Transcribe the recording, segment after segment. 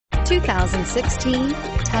2016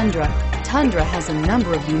 Tundra. Tundra has a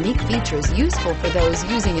number of unique features useful for those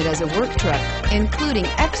using it as a work truck, including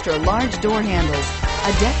extra large door handles,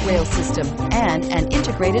 a deck rail system, and an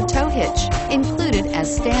integrated tow hitch. Included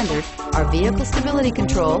as standard are vehicle stability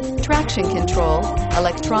control, traction control,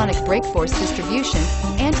 electronic brake force distribution,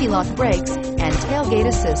 anti-lock brakes, and tailgate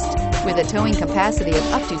assist. With a towing capacity of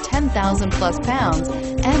up to 10,000 plus pounds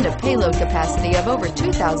and a payload capacity of over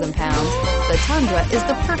 2,000 pounds, the Tundra is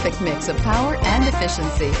the perfect mix of power and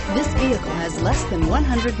efficiency. This vehicle has less than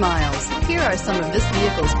 100 miles. Here are some of this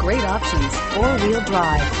vehicle's great options: four-wheel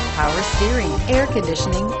drive, power steering, air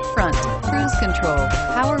conditioning, front, cruise control,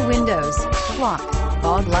 power windows, clock,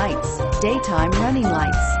 fog lights, daytime running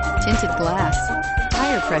lights, tinted glass,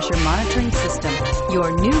 tire pressure monitoring system.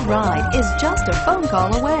 Your new ride is just a phone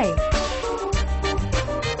call away.